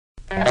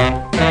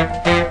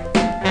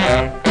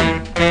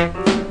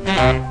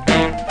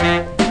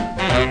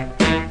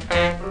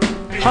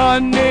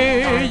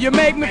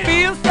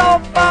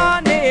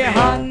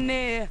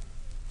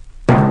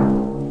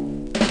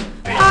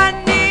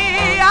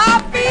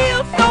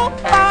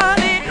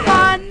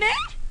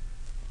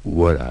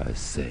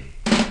say?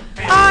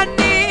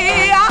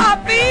 Honey, I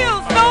feel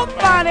so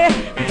funny.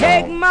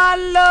 Take my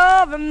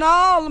love and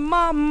all of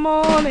my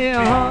money,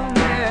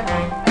 honey.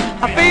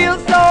 I feel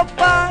so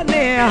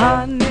funny,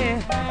 honey.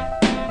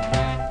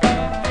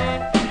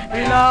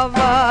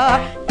 Lover,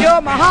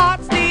 you're my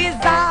heart's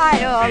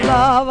desire,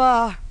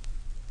 lover.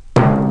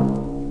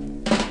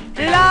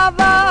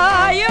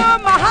 Lover, you're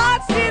my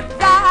heart's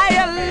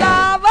desire,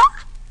 lover.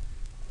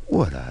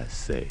 What I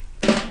say?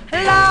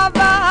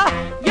 Lover,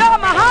 you're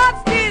my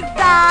heart's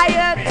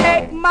desire.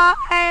 Take my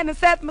hand and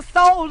set my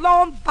soul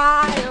on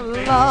fire,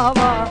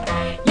 lover.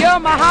 You're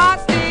my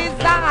heart's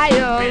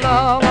desire,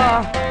 lover.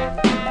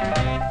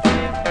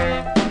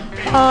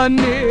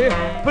 Honey,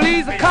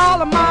 please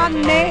call my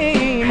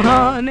name,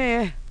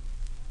 honey.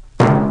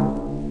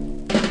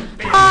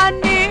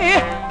 Honey,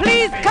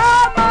 please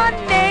call my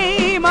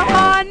name,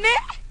 honey.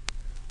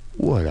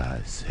 What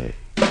I say?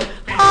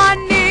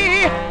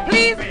 Honey,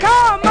 please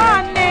call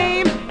my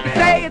name. You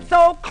say it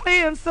so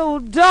clear and so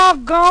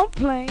doggone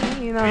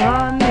plain,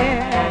 honey.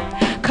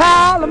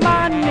 Call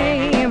my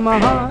name,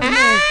 honey.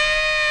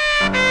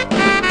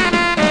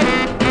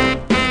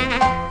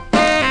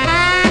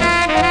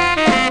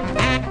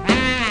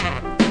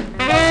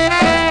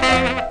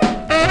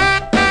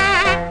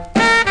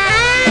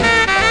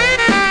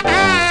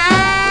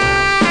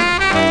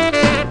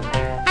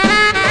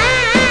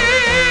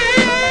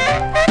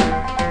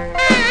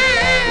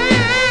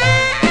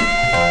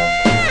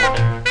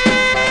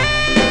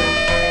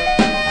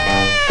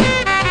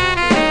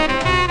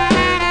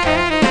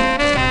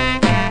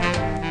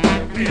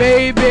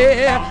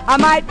 Baby, I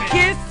might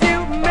kiss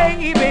you,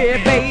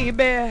 maybe,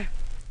 baby.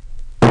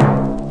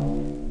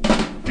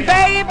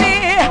 Baby,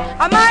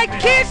 I might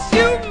kiss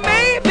you,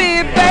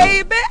 maybe,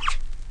 baby.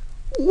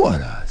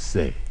 What I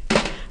say?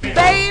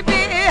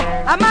 Baby,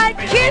 I might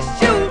kiss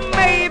you,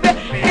 maybe.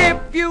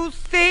 If you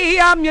see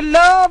I'm your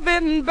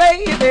loving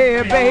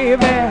baby,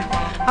 baby,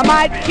 I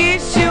might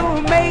kiss you,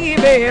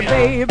 maybe,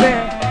 baby.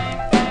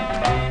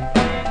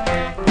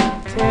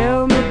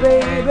 Tell me,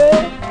 baby.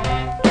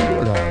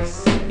 What I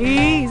say?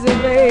 Easy,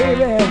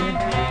 baby.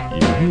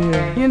 You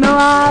hear? You know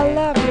I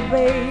love you,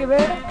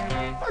 baby.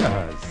 What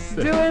I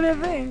say? Do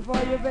anything for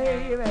you,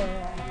 baby.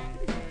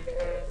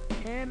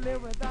 Can't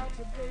live without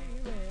you, baby.